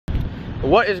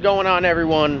What is going on,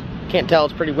 everyone? Can't tell,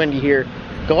 it's pretty windy here.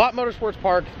 Galot Motorsports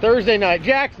Park, Thursday night.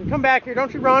 Jackson, come back here.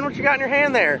 Don't you run. What you got in your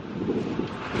hand there?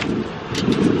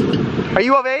 Are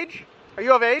you of age? Are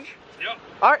you of age? Yep.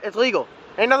 All right, it's legal.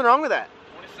 Ain't nothing wrong with that.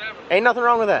 27. Ain't nothing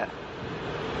wrong with that.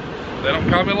 They don't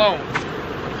call me alone.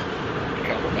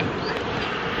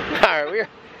 All right,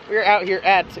 we're out here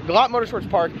at Galot Motorsports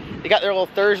Park. They got their little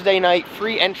Thursday night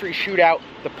free entry shootout.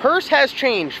 The purse has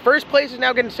changed. First place is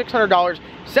now getting $600.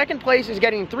 Second place is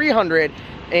getting $300.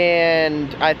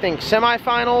 And I think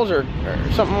semifinals or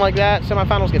something like that.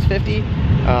 Semifinals gets 50.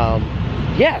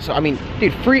 Yeah, so I mean,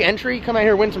 dude, free entry. Come out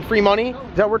here, win some free money.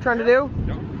 Is that what we're trying to do?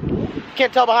 Yep.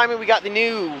 Can't tell behind me, we got the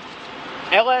new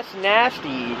LS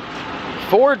Nasty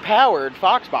Ford powered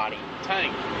Fox body.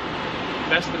 Tang.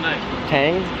 That's the name.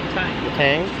 Tang? Tang.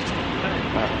 Tang?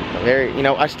 Very, you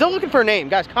know, I'm still looking for a name.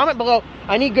 Guys, comment below.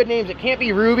 I need good names. It can't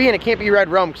be Ruby and it can't be Red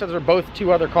Rum because those are both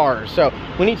two other cars. So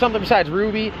we need something besides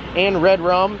Ruby and Red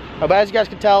Rum. But as you guys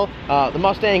can tell, the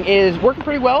Mustang is working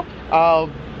pretty well.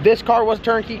 This car was a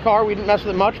turnkey car. We didn't mess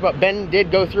with it much, but Ben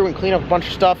did go through and clean up a bunch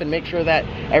of stuff and make sure that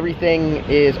everything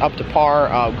is up to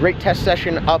par. Great test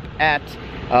session up at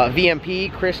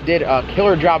VMP. Chris did a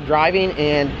killer job driving,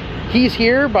 and he's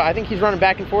here, but I think he's running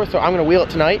back and forth, so I'm gonna wheel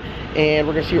it tonight, and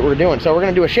we're gonna see what we're doing. So we're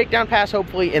gonna do a shakedown pass,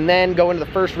 hopefully, and then go into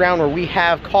the first round where we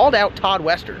have called out Todd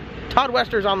Wester. Todd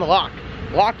Wester's on the lock.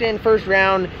 Locked in first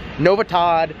round, Nova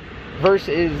Todd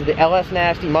versus the LS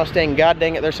Nasty Mustang. God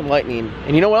dang it, there's some lightning.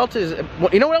 And you know what else is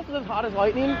as hot as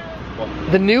lightning?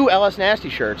 The new LS Nasty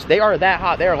shirts. They are that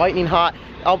hot. They are lightning hot.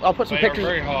 I'll put some pictures.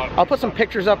 Very hot. I'll put some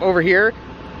pictures up over here.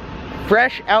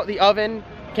 Fresh out the oven.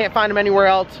 Can't find them anywhere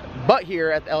else but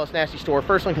here at the LS Nasty store.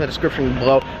 First link in the description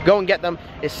below. Go and get them.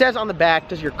 It says on the back,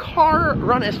 does your car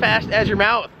run as fast as your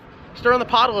mouth? Stir on the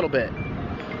pot a little bit.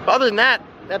 But other than that,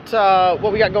 that's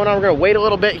what we got going on. We're gonna wait a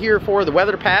little bit here for the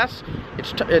weather to pass.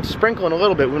 It's sprinkling a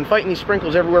little bit. We've been fighting these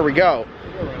sprinkles everywhere we go.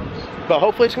 But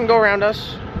hopefully it's gonna go around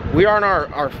us. We are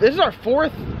on this is our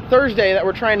fourth Thursday that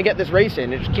we're trying to get this race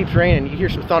in. It just keeps raining. You hear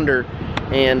some thunder,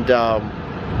 and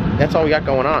that's all we got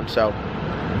going on. So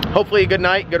hopefully a good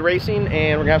night, good racing,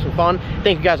 and we're gonna have some fun.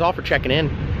 Thank you guys all for checking in.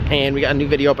 And we got a new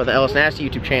video up at the LS Nasty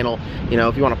YouTube channel. You know,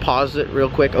 if you want to pause it real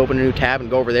quick, open a new tab and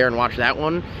go over there and watch that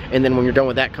one. And then when you're done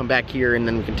with that, come back here and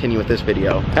then we continue with this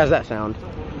video. How's that sound?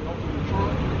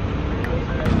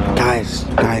 Guys,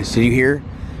 did you hear?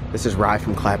 This is Rye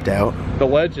from Clapped Out. The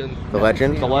legend. The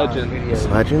legend? The legend. This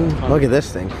legend? Look at this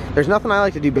thing. There's nothing I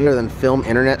like to do better than film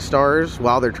internet stars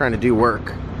while they're trying to do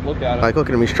work. Look at him. Like, look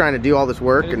at him. He's trying to do all this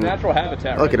work. His and natural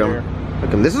habitat. Look right at him. there. Look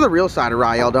at him. This is the real side of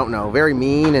Rye. Y'all don't know. Very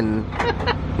mean and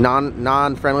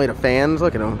non-friendly to fans.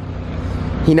 Look at him.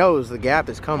 He knows the gap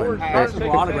is coming. Hey, here.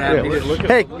 Look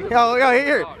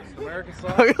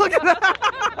at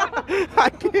that. I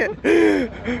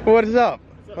can't. What is up?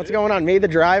 What's going on? Made the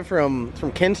drive from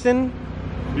Kinston?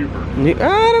 Newburgh.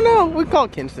 I don't know. We call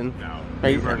it Kinston. No.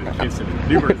 Newburgh is Kinston.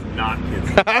 Newburgh is not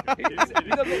Kinston.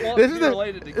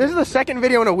 This is the second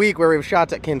video in a week where we have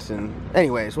shots at Kinston.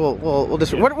 Anyways, we'll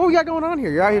just what we got going on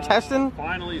here? You're out here testing?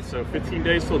 Finally, so 15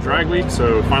 days till drag week,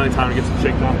 so finally time to get some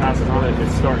shakedown passes on it.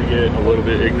 It's starting to get a little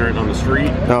bit ignorant on the street.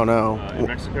 Oh no. In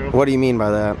Mexico. What do you mean by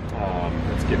that?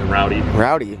 It's getting rowdy.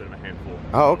 Rowdy? A bit of a handful.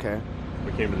 Oh, okay.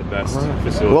 We came to the best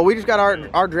facility. Well, we just got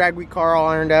our drag week car all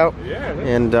ironed out. Yeah.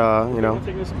 And you know. We'll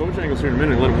take this Bojangles here in a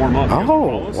minute and let it warm up.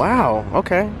 Oh, wow.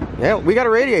 Okay. Yeah, we got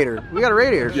a radiator. We got a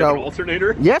radiator. You have an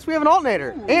alternator? Yes, we have an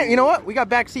alternator. And you know what? We got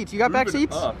back seats. You got back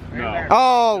seats? No.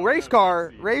 Oh, race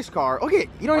car. Okay,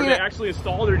 you don't Are even. they actually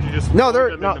installed, or did you just? No, they're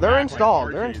installed. Like They're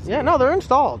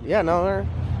installed. Yeah, no, they're.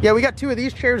 Yeah, we got two of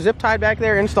these chairs zip tied back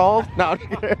there installed. No.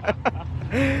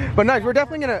 But nice. We're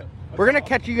definitely gonna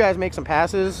catch you guys make some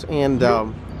passes, and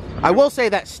I will say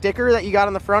that sticker that you got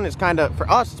on the front is kind of, for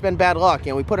us, it's been bad luck.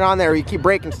 You know, we put it on there, we keep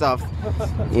breaking stuff.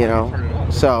 You know,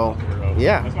 so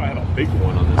yeah. That's why I have a big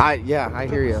one on this. I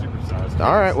hear you.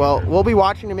 All right, well, we'll be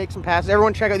watching to make some passes.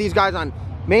 Everyone check out these guys on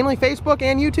mainly Facebook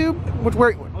and YouTube.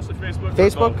 Mostly Facebook.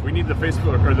 Facebook. We need the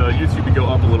Facebook or the YouTube to go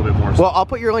up a little bit more. Well, I'll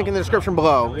put your link in the description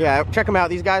below. Yeah, check them out.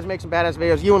 These guys make some badass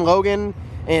videos. You and Logan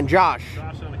and Josh.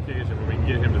 Josh on occasion, when we can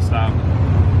get him to stop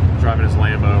driving his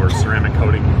Lambo or ceramic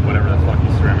coating, whatever the fuck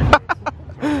he's ceramic coating.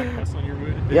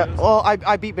 Yeah, well,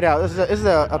 I beep it out. This is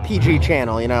a PG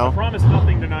channel, you know. I promise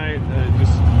nothing tonight.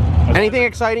 Just anything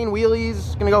exciting?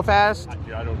 Wheelies? Gonna go fast?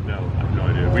 I don't know. I have no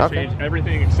idea. We changed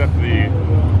everything except the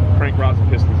crank rods and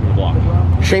pistons in the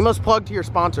block. Shameless plug to your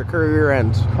sponsor, Curry Rear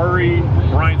Ends. Curry,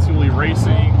 Brian Tooley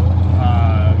Racing,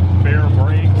 Bear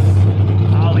Brakes,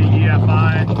 Holly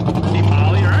EFI, Team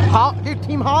Holly, right? Dude,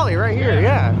 Team Holly right here.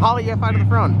 Yeah, Holly EFI to the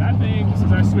front. That thing,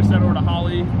 since I switched that over to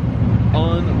Holly,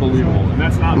 unbelievable. And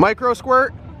that's not Micro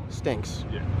squirt stinks.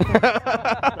 Yeah.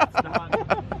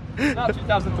 That's not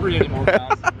 2003 anymore,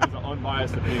 guys. It's an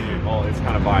unbiased opinion. Well, it's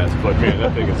kind of biased, but man,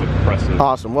 that thing is impressive.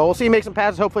 Awesome. Well, we'll see you make some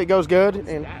passes. Hopefully it goes good.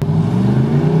 And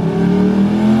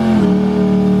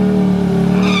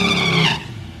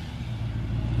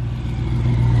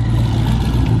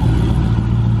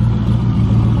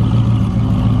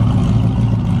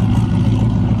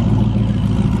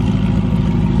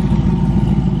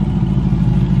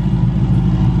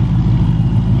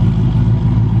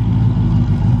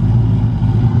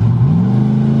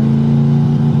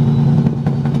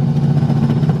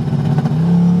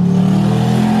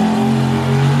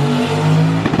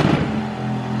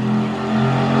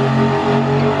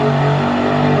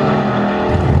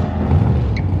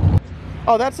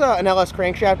oh, that's an LS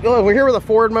crankshaft. We're here with a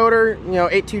Ford motor, you know,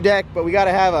 8.2 deck, but we got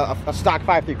to have a stock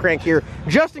 5.3 crank here,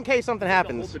 just in case something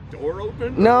happens. Hold the door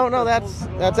open? No, that's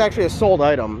actually a sold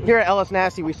item. Here at LS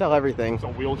Nasty, we sell everything. It's a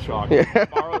wheel shock. Yeah.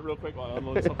 Borrow it real quick while I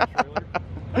unload something trailer.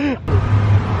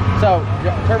 So,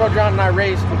 Turbo John and I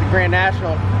raced with the Grand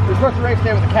National. We were supposed to race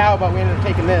today with the cow, but we ended up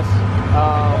taking this.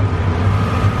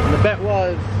 And the bet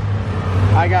was,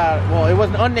 well, it was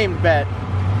an unnamed bet,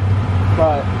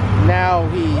 but now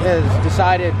he has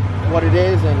decided what it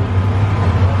is, and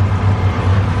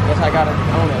I guess I gotta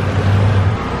own it.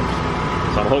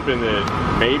 So I'm hoping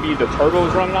that maybe the turbo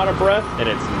is running out of breath, and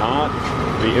it's not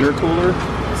the intercooler.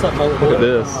 Look at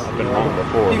this. I've been wrong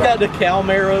before. You got the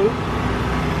Calmero.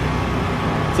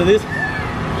 So this.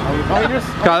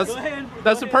 Guys,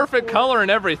 that's a perfect color and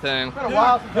everything. It's been a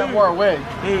while since I wore a wig.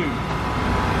 Dude.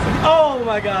 Oh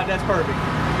my God, that's perfect.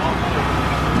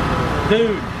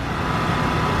 Dude.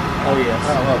 Oh yes.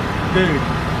 Oh, dude.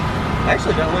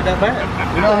 Actually, don't look that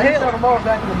bad. you know, I hit on a mower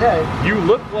back in the day. You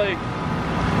look like.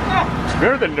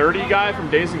 Remember the nerdy guy from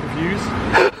Dazed and Confused?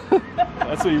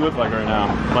 That's what you look like right now.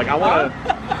 Like, I want to.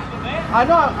 I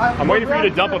know. I'm waiting for you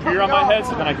to dump a beer on my head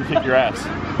so then I can kick your ass.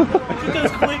 You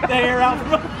just flick the hair out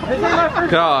from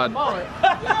God.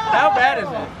 How bad is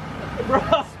it? bro.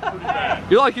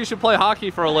 You like you should play hockey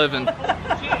for a living.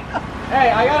 Hey,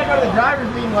 I gotta go to the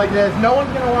driver's meeting like this. No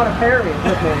one's gonna want to pair me with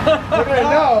me. They're gonna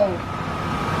know.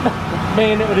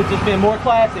 Man, it would have just been more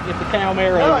classic if the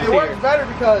Calmero No, was it works here. better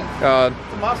because God.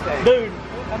 it's a Mustang. Dude,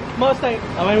 Mustang.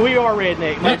 I mean, we are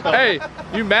redneck. Hey,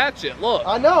 you match it. Look.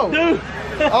 I know. Dude.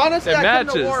 Honestly, It I couldn't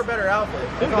matches. have wore a better outfit.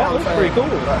 Dude, That's all that I'm looks saying. pretty cool.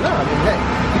 But no, I mean,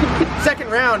 hey. Second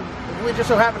round, we just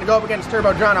so happened to go up against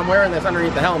Turbo John. I'm wearing this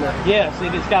underneath the helmet. Yeah, see,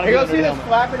 it's got to Hey, be go under see the this helmet.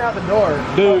 flapping out the door.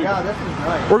 Dude. Oh, God, this is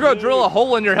nice. We're gonna drill a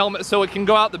hole in your helmet so it can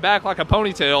go out the back like a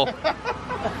ponytail.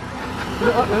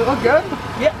 Does it look good?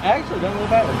 Yeah, actually, don't look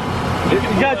bad. You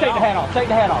gotta take the hat off. Take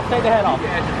the hat off. Take the hat off.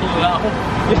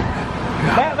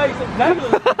 That makes it. That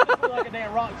looks like a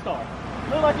damn rock star.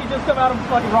 Look like you just come out of a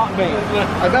fucking rock band.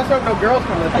 I best hope no girls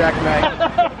come to this track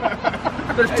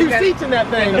tonight. There's 2 seats in that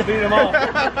thing. Beat them off.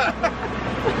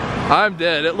 I'm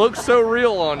dead. It looks so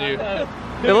real on you.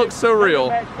 It looks so real.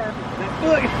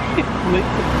 Look.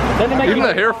 Doesn't it make Even you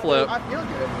the hair flip. I feel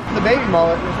good. The baby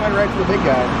mullet just went right to the big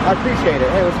guy. I appreciate it.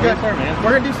 Hey, what's good? Yes, sir, man.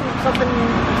 We're gonna do something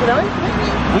tonight, maybe?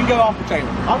 We can go off the trailer.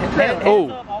 Off the trailer. Heads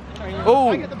Oh. up, off the trailer. Oh.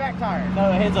 I get the back tire.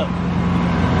 No, heads up.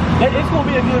 It's gonna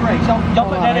be a good race. Y'all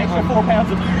put that extra 4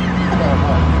 pounds of.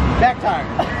 Back tire.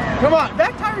 Come on,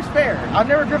 back tire's fair. I've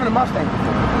never driven a Mustang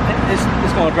before.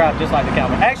 It's going to drive just like the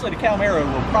Calmero. Actually, the Calmero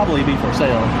will probably be for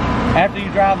sale. After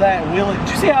you drive that and wheel it. Did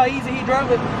you see how easy he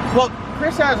drove it? Well,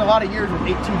 Chris has a lot of years with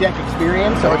 8.2 deck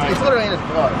experience, so it's literally in his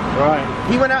blood. Right.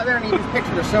 He went out there and he just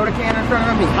pictured a soda can in front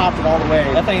of him. He hopped it all the way.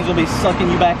 That thing's going to be sucking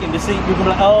you back into seat. You're going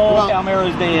to be like, oh, Well,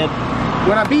 Calmero's dead.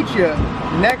 When I beat you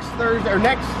next Thursday or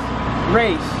next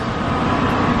race,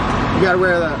 you gotta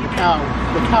wear the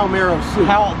Calmero suit.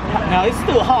 Now it's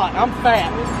still hot. I'm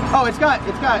fat. Oh, it's got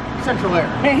central air.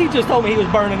 Man, he just told me he was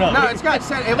burning up. No, it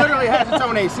literally has its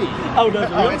own AC. Oh, does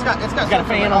it? Oh, Really? it's got a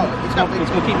fan central- on. oh, It's going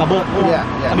to keep my butt warm. Yeah,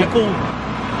 yeah. I mean, cool.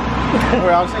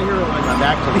 Well, I was saying here like my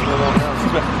back just a little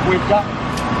bit. We've got.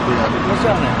 What's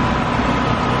on there?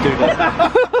 Dude.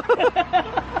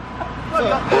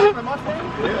 The Mustang?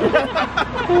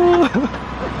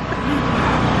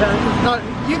 No,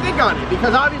 you think on it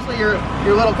because obviously you're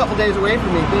a little couple days away from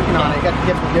me thinking on it. It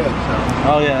gets me good. So.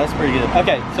 Oh yeah, that's pretty good.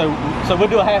 Okay, so we'll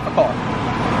do a half a car.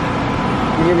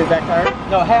 You give me the back tire?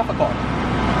 No, half a car.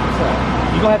 So.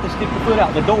 You're gonna have to stick your foot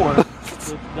out the door.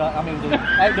 to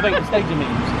activate the staging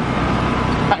means.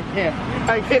 I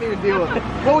can't even deal with it.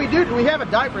 Well, we have a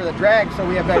diaper that drags, so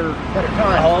we have better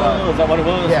time. Oh, is that what it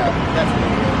was? Yeah, that's what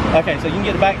it is. Okay, so you can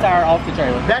get the back tire off the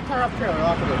trailer. Back tire off the trailer,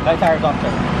 off the trailer. Back tire's off the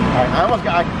trailer. All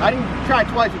right. I didn't try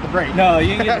twice with the brake. No,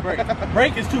 you didn't get the brake.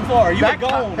 Brake is too far. You back, were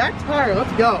gone. back tire,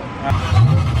 let's go.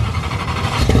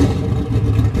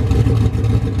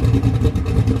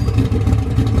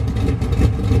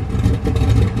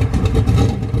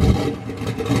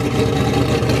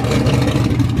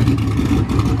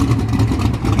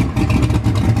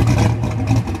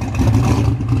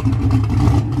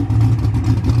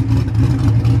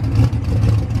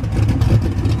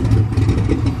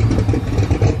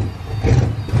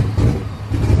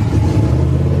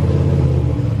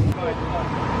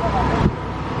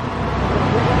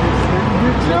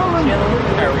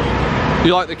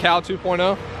 You like the cow 2.0? It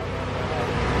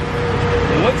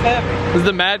looks heavy. This is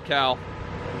the Mad Cow.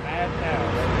 Mad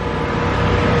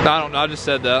cow. I don't know, I just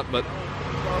said that, but.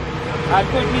 I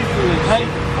put these to the tape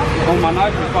on my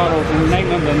nitrous bottles and name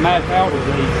them the Mad Cow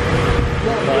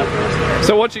disease.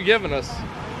 So what you giving us?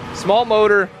 Small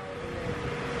motor.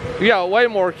 You got way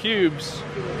more cubes.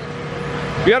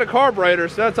 You got a carburetor,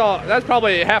 so that's all. That's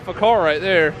probably half a car right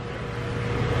there.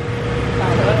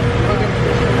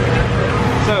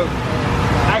 So,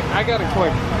 I got a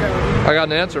question. I got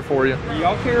an answer for you.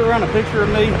 Y'all carry around a picture of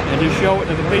me and just show it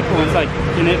to the people and say,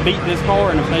 can it beat this car?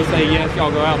 And if they say yes,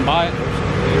 y'all go out and buy it?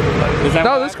 Is that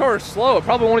No, this car is slow. It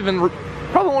probably won't even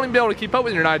be able to keep up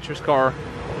with your nitrous car.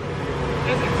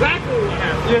 That's exactly what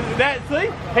happened. That, see?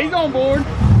 He's on board.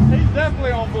 He's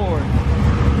definitely on board.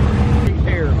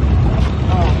 Here.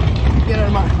 Oh, get out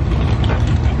of my...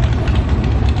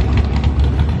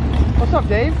 What's up,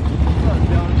 Dave? What's up,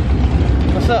 John?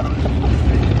 What's up?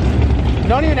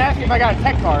 Don't even ask me if I got a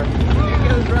tech card. It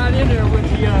goes right in there with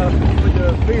the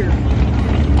beer.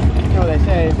 You know what they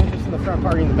say, if it's just in the front,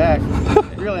 party in the back.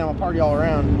 Really, I'm a party all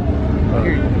around. But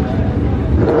here you go.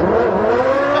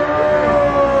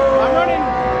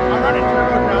 I'm running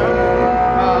turbo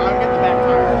down. I'm getting the back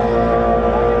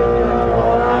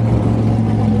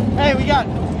tire. Hey, we got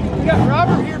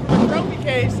Robert here from the Trophy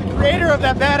Case, the creator of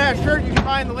that badass shirt you can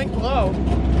find in the link below.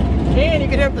 And you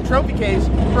can hit up the Trophy Case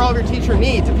for all of your teacher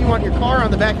needs. If you want your car on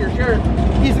the back of your shirt,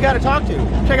 he's the guy to talk to.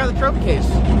 Check out the Trophy Case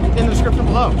in the description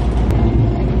below.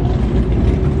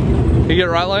 You get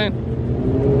right lane?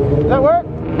 Does that work?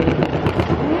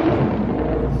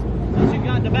 Since you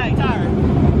got the back tire.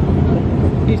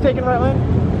 He's taking right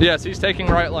lane? Yes, he's taking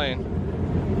right lane.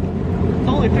 It's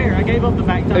only fair. I gave up the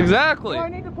back tire. Exactly. Do I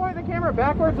need to point the camera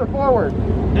backwards or forward?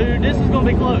 Dude, this is going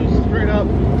to be close. Straight up.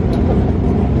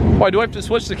 Why, do I have to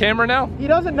switch the camera now? He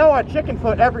doesn't know I chicken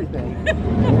foot everything.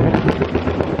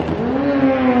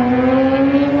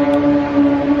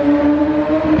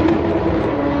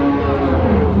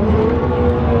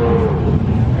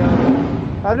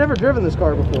 I've never driven this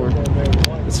car before.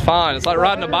 It's fine. It's like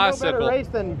riding a No bicycle. better race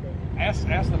than Ask the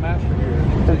master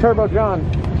here. Turbo John.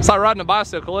 It's like riding a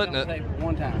bicycle, isn't it?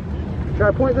 One time. Should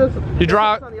I point this? You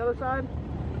drive. On the other side?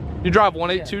 You drive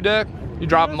 182 deck. You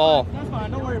drive them all. That's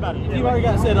fine. Don't worry about it. If you've already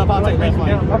got it set up, I'll take that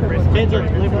fine. Kids are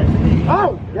delivering.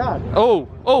 Oh God! Oh,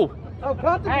 oh. Oh,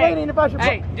 contemplating if I should.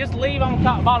 Hey, just leave on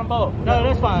top, bottom both. No,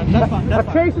 that's fine. That's fine. That's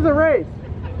A fine. chase is a race.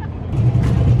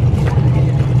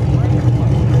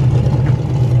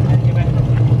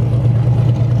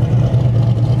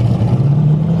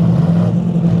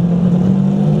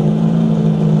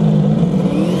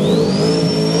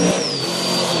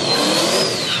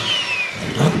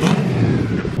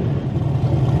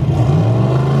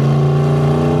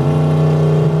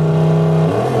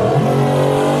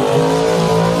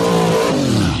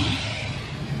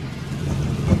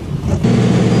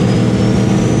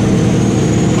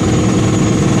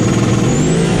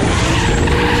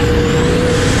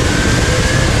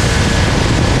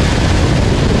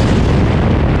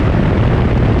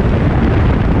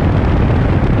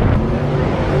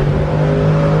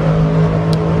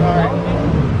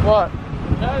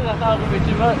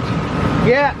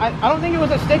 Yeah, I don't think it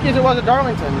was as sticky as it was at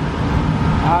Darlington.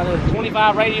 The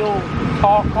 25 radial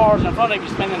cars in front of you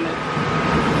spinning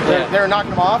it. They were knocking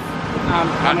them off.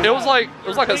 It was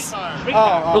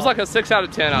like a 6 out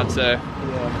of 10, I'd say.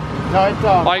 Yeah. No, it's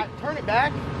Like- turn it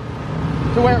back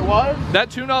to where it was. That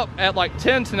tune-up at like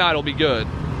 10 tonight will be good.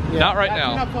 Yeah, Not right that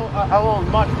now. tune-up's a little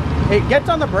much. It gets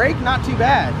on the brake, not too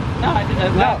bad. No,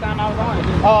 last time I was on it.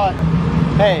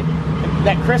 Hey,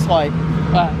 that Chris light.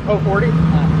 040.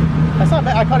 That's not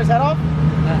bad. I cut his head off.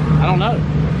 I don't know.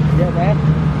 Yeah, man.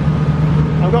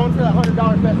 I'm going for that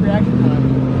 $100 best reaction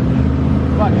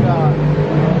time. But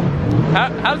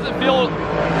How does it feel?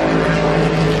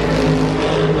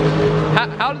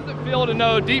 How does it feel to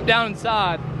know deep down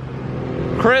inside,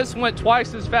 Chris went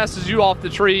twice as fast as you off the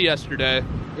tree yesterday?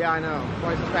 Yeah, I know.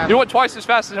 Twice as fast. You went twice as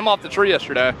fast as him off the tree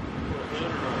yesterday.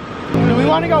 Do we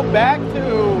want to go back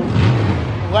to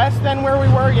less than where we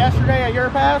were yesterday at your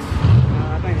pass?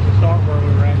 I think it's to start where we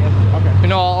were at yesterday. Okay. You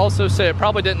know, I'll also say it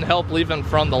probably didn't help leaving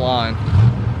from the line.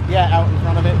 Yeah, out in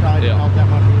front of it probably didn't help that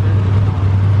much either.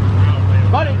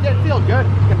 But it did feel good.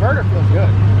 The converter feels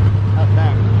good out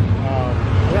back.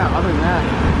 Yeah, other than that.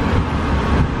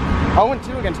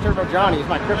 0-2 against Turbo Johnny is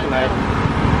my kryptonite.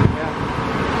 Yeah.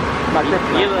 My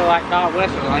kryptonite. You look like Todd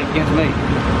Westerling against me.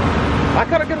 I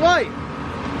cut a good light.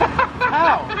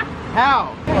 How?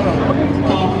 How?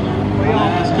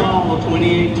 Last call,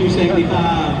 28-275.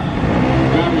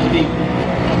 Driver's feet.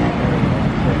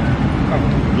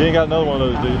 You ain't got another one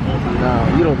of those, do you?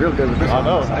 No, you look real good with this I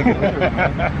know. It's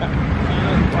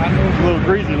a little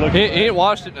greasy looking. He ain't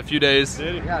washed it in a few days.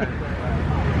 Did he? Yeah.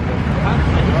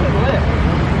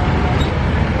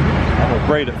 I'm gonna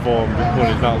braid it for him when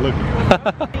he's not looking.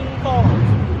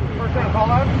 First round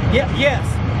call out? Yeah, yes.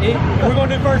 We're going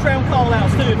to do first round call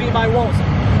outs too if anybody wants them.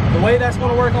 The way that's going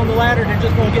to work on the ladder, they're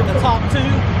just going to get the top 2,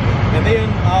 and then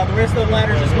the rest of the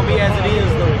ladder is just going to be as it is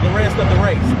the rest of the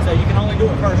race. So you can only do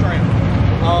it first round.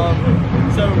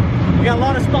 So we got a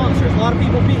lot of sponsors, a lot of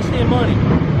people pitched in money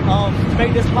to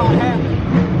make this pot happen.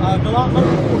 Galot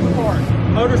Motorsports Parts,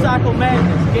 Motorcycle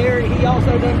Madness, Gary, he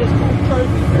also done this cool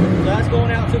trophy. So that's going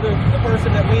out to the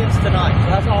person that wins tonight.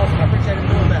 So that's awesome. I appreciate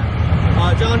him doing that.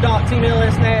 John Dock, Team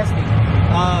LS Nasty.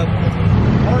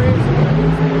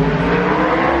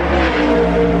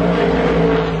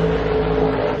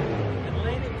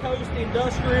 Atlantic Coast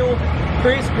Industrial,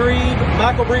 Chris Grieve,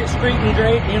 Michael Britt Street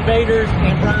Invaders,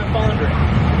 and Brian Fondren.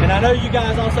 And I know you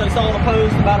guys also saw the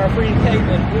post about our friend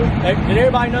Caitlin. Did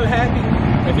everybody know Happy?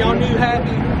 If y'all knew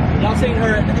Happy, y'all seen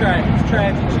her at the track. It's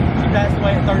tragic. She passed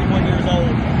away at 31 years old.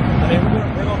 I mean, we're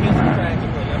gonna miss her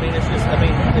tragically. I mean, it's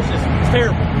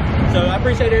terrible. So I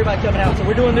appreciate everybody coming out. So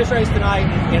we're doing this race tonight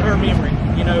in her memory,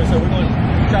 you know, so we're going to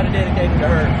try to dedicate it to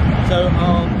her. So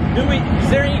is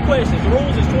there any questions? The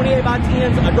rules is 28 by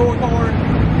 10s, a door card,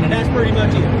 and that's pretty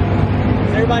much it.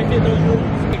 Does everybody fit those rules?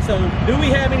 So do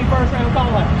we have any first round call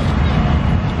outs?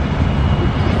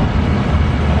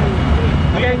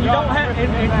 Okay, you don't have,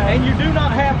 and you do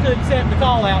not have to accept the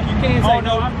call out. You can say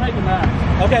no. I'm taking that.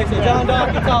 Okay, so John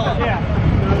Dock can call out. Yeah.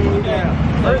 Okay.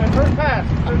 First pass.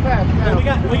 So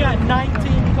we got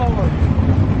 19 cards.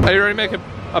 Are you ready to make a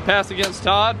pass against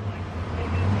Todd? You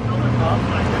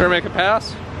ready to make a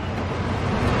pass?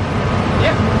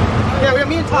 Yeah, we got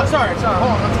me and Todd. Sorry, hold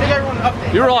on. Let's give everyone an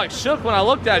update. You were like shook when I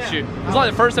looked at you. It's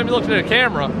like the first time you looked at a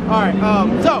camera. Alright,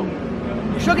 so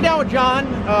we shook it down with John.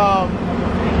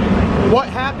 What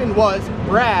happened was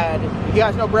Brad, you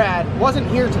guys know Brad, wasn't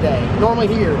here today, normally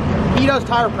here. He does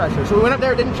tire pressure. So we went up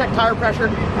there, didn't check tire pressure.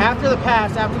 After the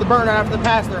pass, after the burnout, after the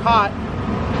pass, they're hot.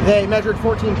 They measured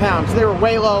 14 pounds. So they were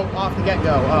way low off the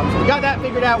get-go. So we got that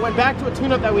figured out, went back to a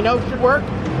tune-up that we know should work.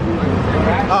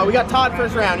 We got Todd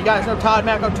first round. You guys know Todd,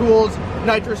 Mako Tools,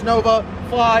 Nitrous Nova,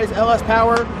 Flies, LS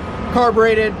Power,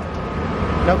 carbureted,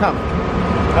 no comment.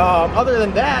 Other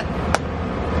than that,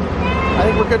 I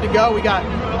think we're good to go. We got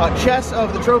Chess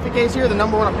of the trophy case here, the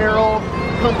 #1 apparel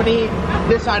company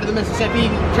this side of the Mississippi.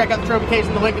 Check out the trophy case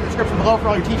in the link in the description below for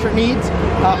all your t-shirt needs.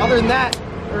 Other than that,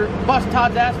 bust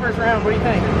Todd's ass first round. What do you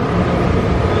think?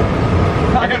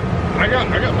 I got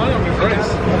money on this race.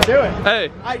 Let's do it. Hey,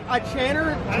 I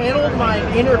channeled my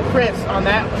inner Chris on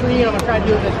that tree, and I'm gonna try to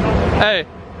do it this time. hey,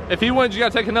 if he wins, you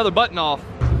gotta take another button off.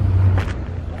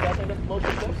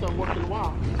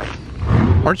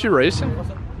 Aren't you racing?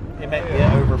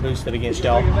 It over boosted against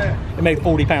y'all. It made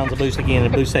 40 pounds of boost again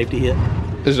and boost safety hit.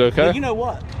 Is it okay? But you know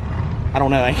what? I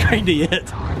don't know. I ain't crazy yet.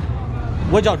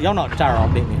 What y'all knocked the tire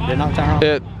off, didn't you? Did it knock the tire off?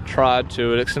 It tried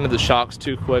to. It extended the shocks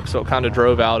too quick, so it kind of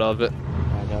drove out of it.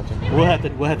 I gotcha. We'll have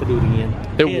to do it again.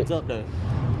 Heads up though.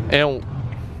 And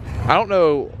I don't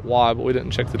know why, but we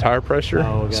didn't check the tire pressure.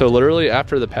 Oh, gotcha. So literally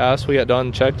after the pass, we got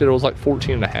done, checked it. It was like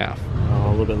 14 and a half. Oh,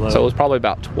 a little bit low. So it was probably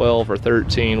about 12 or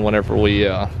 13 whenever we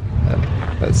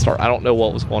start. I don't know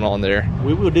what was going on there.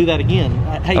 We will do that again.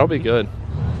 Hey, That'll be good.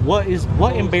 What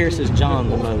embarrasses John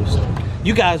the most?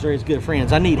 You guys are his good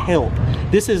friends. I need help.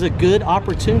 This is a good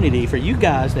opportunity for you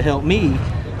guys to help me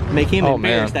make him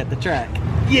embarrassed at the track.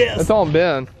 Yes. It's on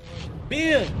Ben.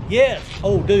 Ben, yes.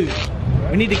 Oh, dude.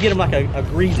 We need to get him like a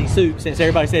greasy suit since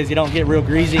everybody says you don't get real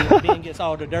greasy and Ben gets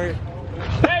all the dirt.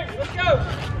 Hey, let's go.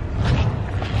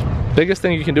 Biggest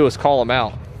thing you can do is call him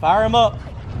out. Fire him up.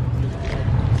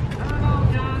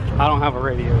 I don't have a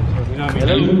radio, so you know what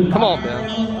I mean? Come on, Ben.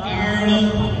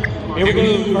 Here we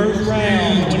go. First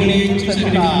round.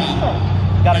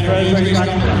 28-75. Got a road race right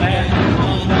on the mat.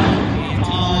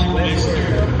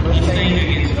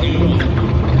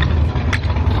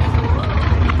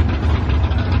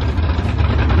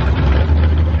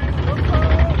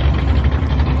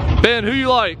 Ben, who you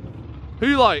like? Who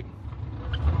you like?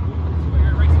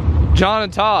 John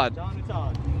and Todd. John and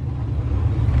Todd.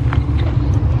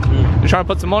 You trying to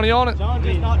put some money on it? John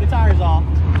just knocked the tires off.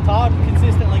 Todd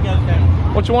consistently goes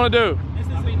down. What you want to do?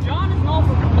 I mean, John is known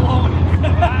for blowing it.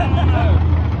 I don't know.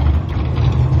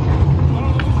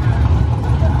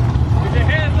 Is your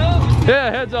hands up? Yeah,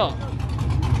 heads up.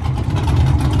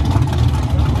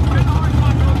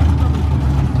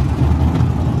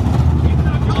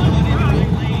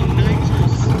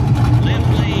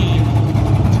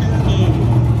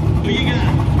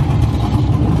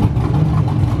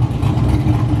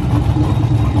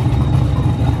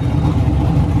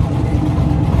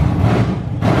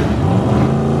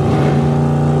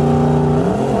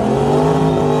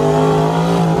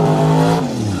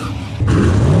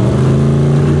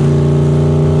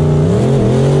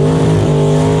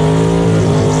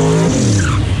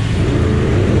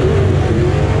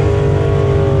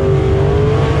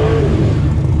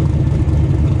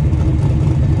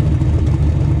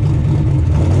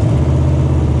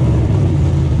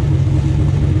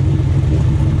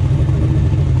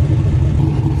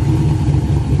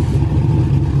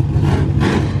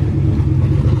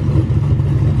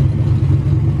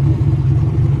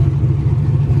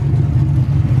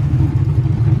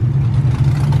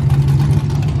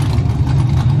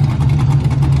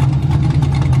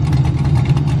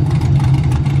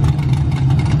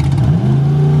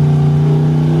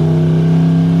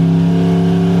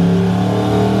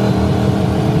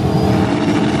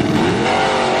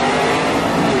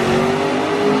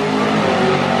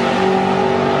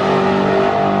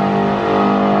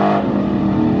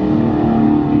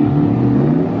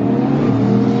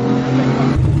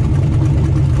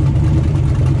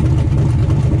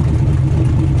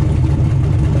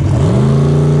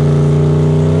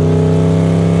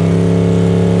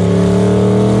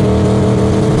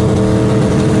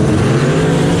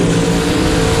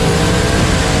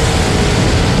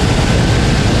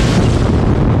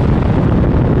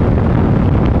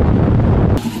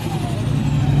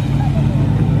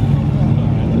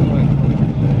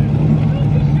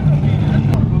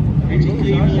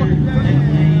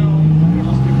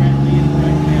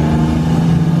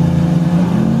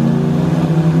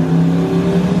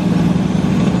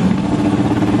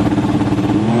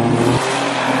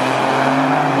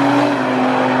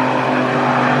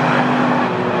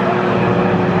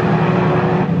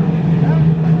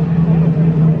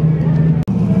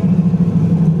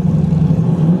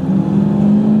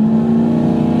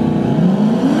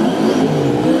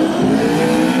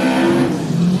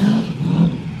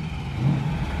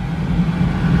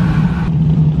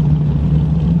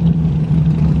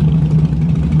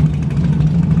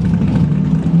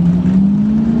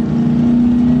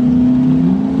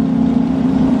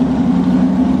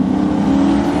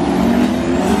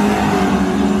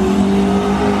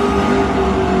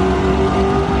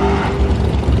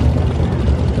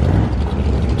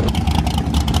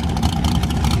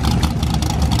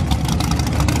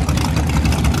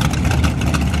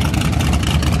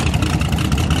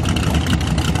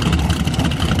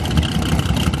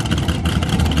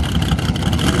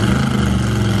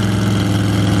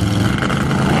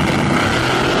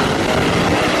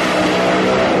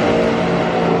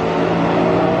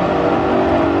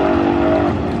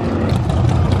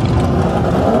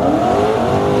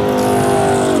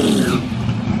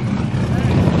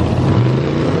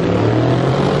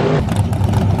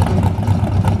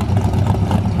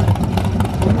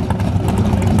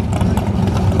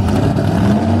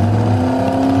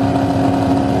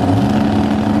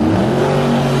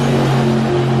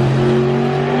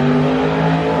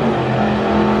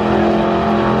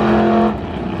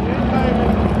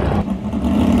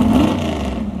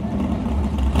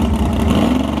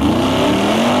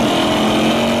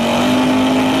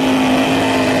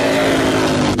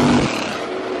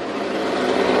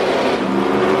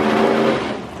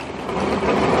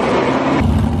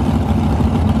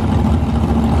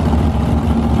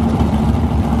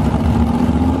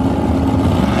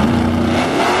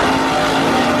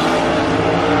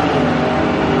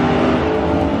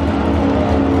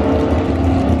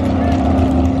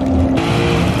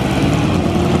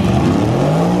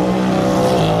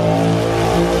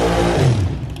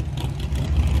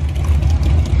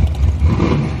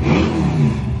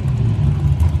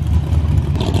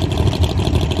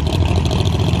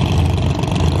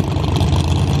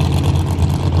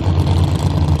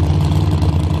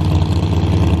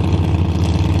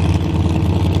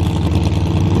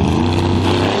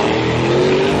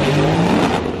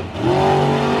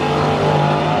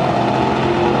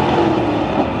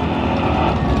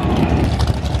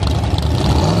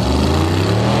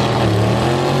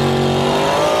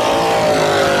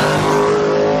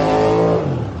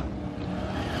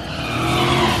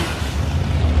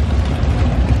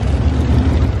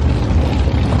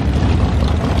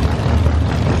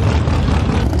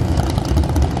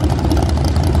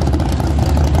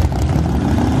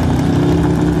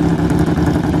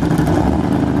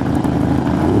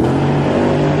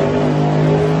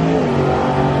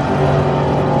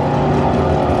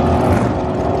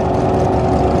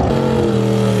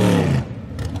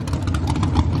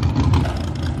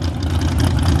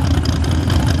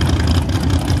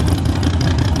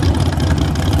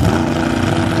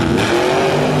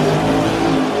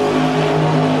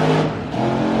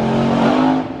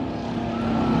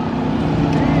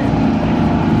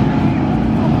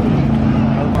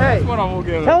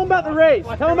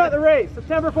 about the race,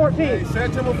 September 14th. Hey,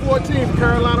 September 14th,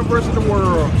 Carolina versus the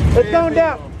world. It's going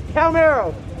down.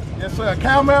 Calmero. Yes, sir.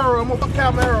 Calmero. I'm gonna fuck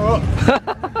Calmero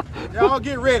up. Y'all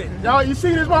get ready. Y'all, you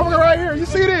see this motherfucker right here? You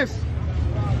see this?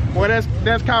 Boy, that's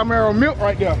Calmero milk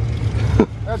right there.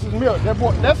 That's his milk. That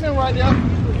boy, that's him right there.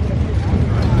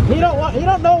 He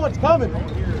don't know what's coming.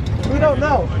 He don't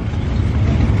know.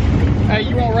 Hey,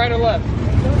 you want right or left?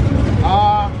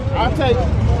 I'll take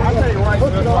right.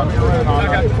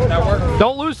 That works.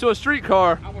 Don't lose to a street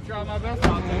car. I'm gonna try my best.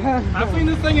 I've seen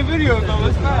this thing in videos though.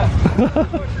 It's fast.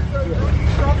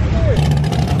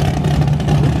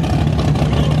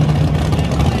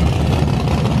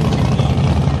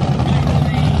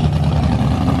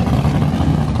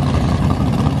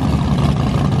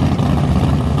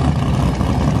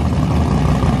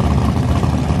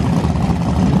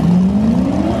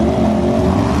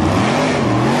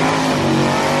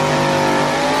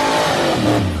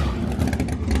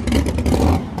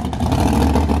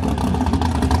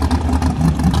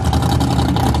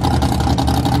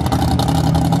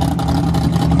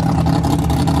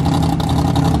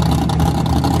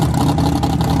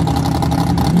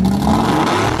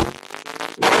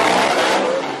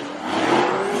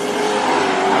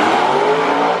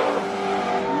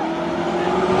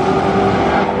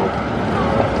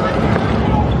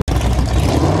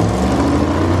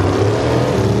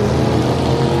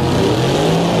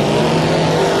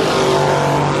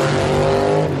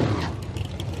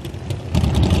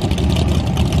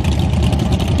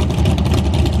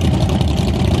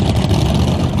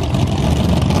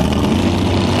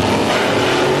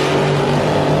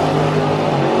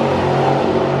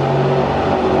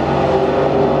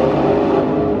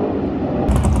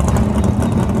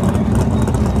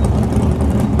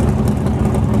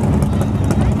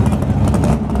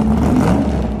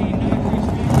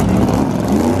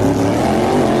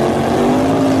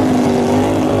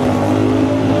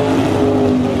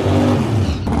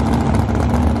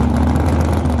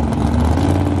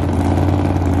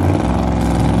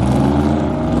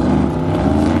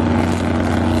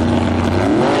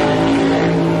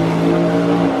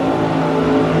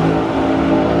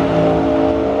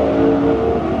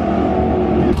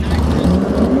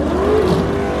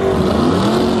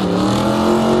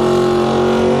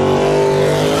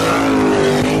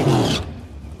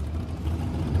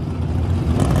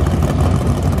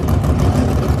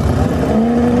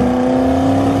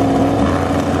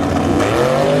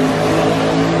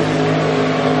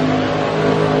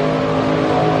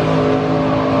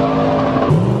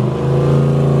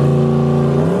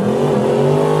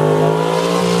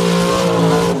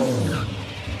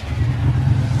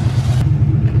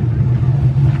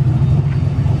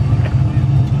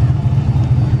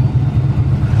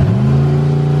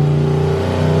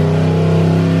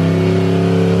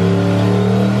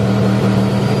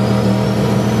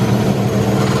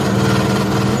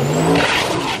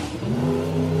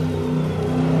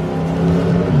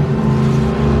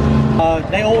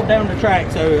 They oiled down the track,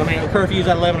 so I mean curfew's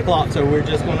at 11 o'clock, so we're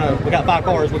just gonna, we got 5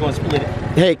 cars, we're gonna split it.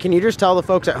 Hey, can you just tell the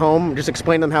folks at home, just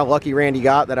explain to them how lucky Randy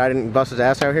got that I didn't bust his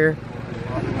ass out here?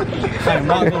 I'm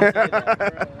not gonna say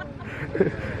that.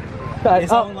 He's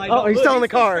still in the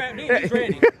car. He's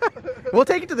ready. We'll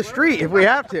take it to the street if we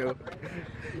have to.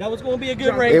 That was gonna be a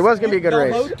good race. It was gonna be a good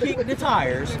race. Both kicked the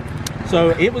tires,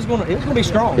 so it was gonna be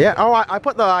strong. Yeah. Oh, I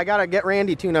put the I gotta get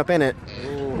Randy tune up in it.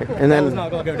 And then that was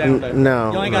not gonna go down though.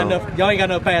 No. Y'all ain't got enough. Y'all ain't got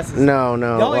no passes. No.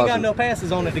 Y'all ain't got no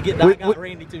passes on it to get that. I got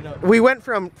Randy tune up. We went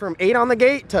from 8 on the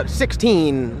gate to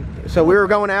 16, so we were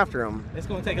going after him. It's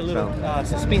gonna take a little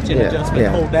suspension adjustment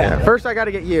to hold that. Yeah. First I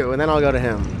gotta get you, and then I'll go to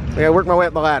him. I gotta work my way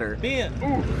up the ladder. Ben,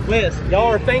 Liz, y'all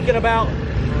are thinking about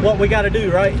what we gotta do,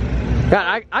 right?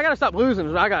 God, I gotta stop losing.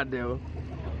 Is what I gotta do.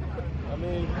 I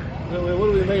mean, what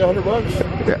do we make,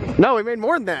 $100? Yeah. No, we made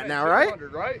more than that now, right?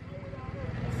 200, right?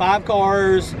 5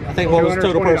 cars. I think what was the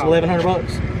total price?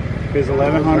 $1,100. It's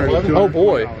 1,100. Oh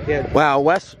boy. Yeah. Wow,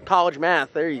 West College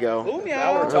math. There you go. Oh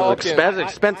yeah. That's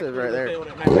expensive right there.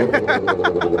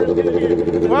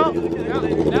 Well, now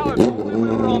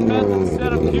we're on meth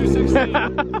instead of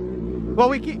Q16. Well,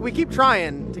 we keep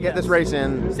trying to get this race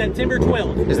in. September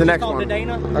 12th Is the next one. To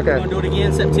Dana. Okay. We're gonna do it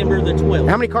again September the 12th.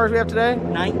 How many cars we have today?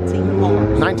 19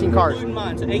 cars. 19 cars. Including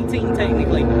mine, so 18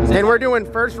 technically. And we're doing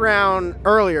first round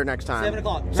earlier next time. 7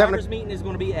 o'clock. 7 Drivers meeting is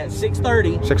going to be at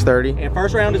 6:30. 6:30. And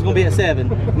first round is going to be at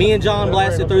 7. Me and John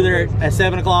blasted through there at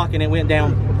 7 o'clock and it went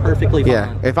down perfectly fine.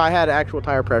 Yeah, if I had actual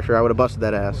tire pressure, I would have busted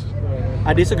that ass.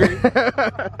 I disagree.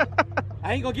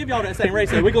 I ain't going to give y'all that same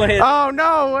race, so we're going ahead. Oh,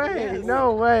 no way. Yes.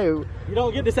 No way. You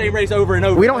don't get the same race over and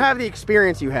over. We don't have the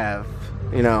experience you have,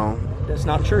 you know. That's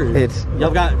not true. It's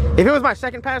Y'all got. If it was my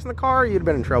second pass in the car, you'd have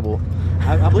been in trouble.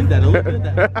 I believe that. It looked good.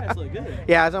 That absolutely good.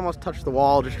 Yeah, I almost touched the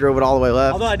wall, just drove it all the way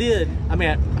left. Although I did, I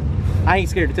mean, I ain't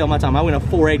scared to tell my time. I went a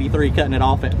 483 cutting it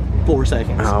off at 4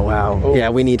 seconds. Oh, wow. Yeah,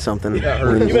 we need something. We need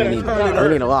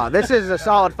a lot. This is a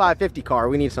solid 550 car.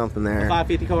 We need something there. A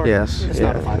 550 car? Yes. It's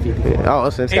not a 550 car. Oh,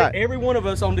 listen, it's got... Every one of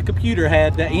us on the computer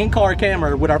had the in-car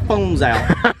camera with our phones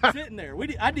out, sitting there.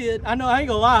 I know, I ain't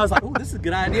gonna lie. I was like, oh, this is a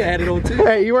good idea. I had it on too.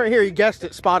 Hey, you weren't here. You guessed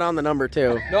it spot on the number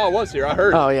too. No, I was here. I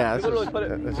heard. Oh, yeah. You literally put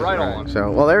it right on.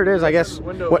 So, well, there it is. I guess,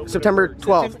 what, September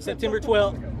 12th? September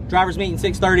 12th. Drivers meeting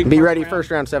 6:30. Be ready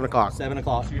first round 7 o'clock. 7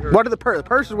 o'clock. What are the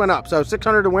purses went up? So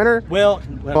 600 to winner. Well,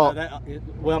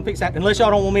 I'm fixing that. Unless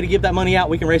y'all don't want me to give that money out,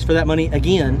 we can race for that money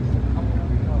again.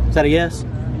 Is that a yes?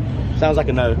 Sounds like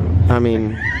a no. I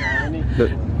mean,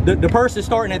 the purse is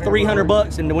starting at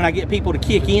 $300, and when I get people to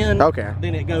kick in, okay,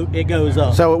 then it goes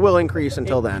up. So it will increase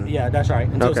until then. Yeah, that's right.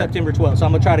 Until September 12th. So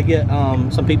I'm gonna try to get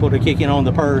some people to kick in on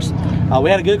the purse. We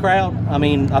had a good crowd. I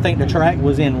mean, I think the track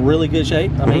was in really good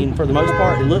shape. I mean, for the most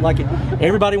part, it looked like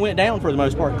everybody went down for the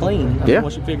most part clean. I mean,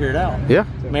 once you figure it out. Yeah.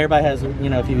 I mean, everybody has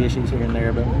a few issues here and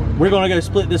there, but we're gonna go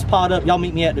split this pot up. Y'all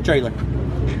meet me at the trailer.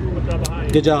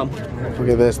 Good job. Look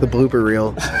at this, the blooper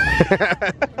reel.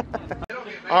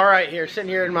 All right, sitting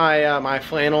here in my my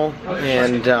flannel,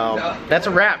 and that's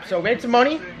a wrap. So made some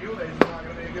money.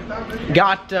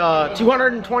 Got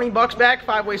 220 bucks back,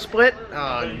 5-way split.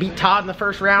 Beat Todd in the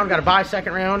first round, got a bye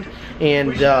second round, and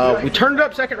we turned it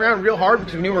up second round real hard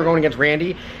because we knew we were going against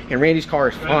Randy, and Randy's car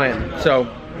is flying. So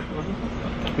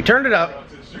we turned it up.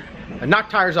 I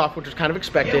knocked tires off, which was kind of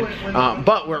expected,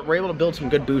 but we're able to build some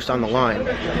good boost on the line.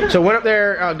 So went up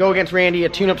there, go against Randy, a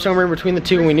tune-up somewhere in between the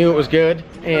two, and we knew it was good.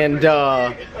 And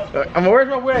where's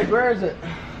my wig? Where is it?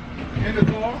 In the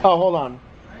car. Oh, hold on.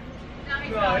 No,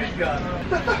 he's got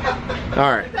it.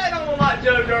 All right.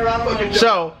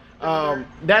 So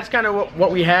that's kind of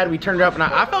what we had. We turned it up, and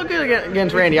I felt good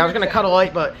against Randy. I was going to cut a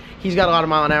light, but he's got a lot of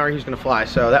mile an hour. He's going to fly.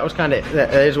 So that was kind of,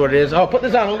 that is what it is. Oh, put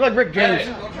this on. Look like Rick James.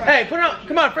 Hey, put it on.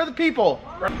 Come on, for the people.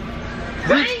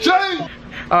 Rick James.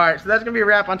 All right, so that's going to be a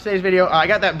wrap on today's video. I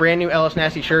got that brand new LS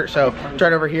Nasty shirt, so it's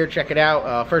right over here. Check it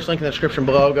out. First link in the description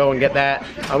below. Go and get that.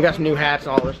 We got some new hats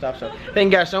and all this stuff. So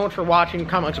thank you guys so much for watching.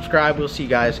 Comment, like, subscribe. We'll see you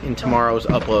guys in tomorrow's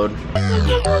upload.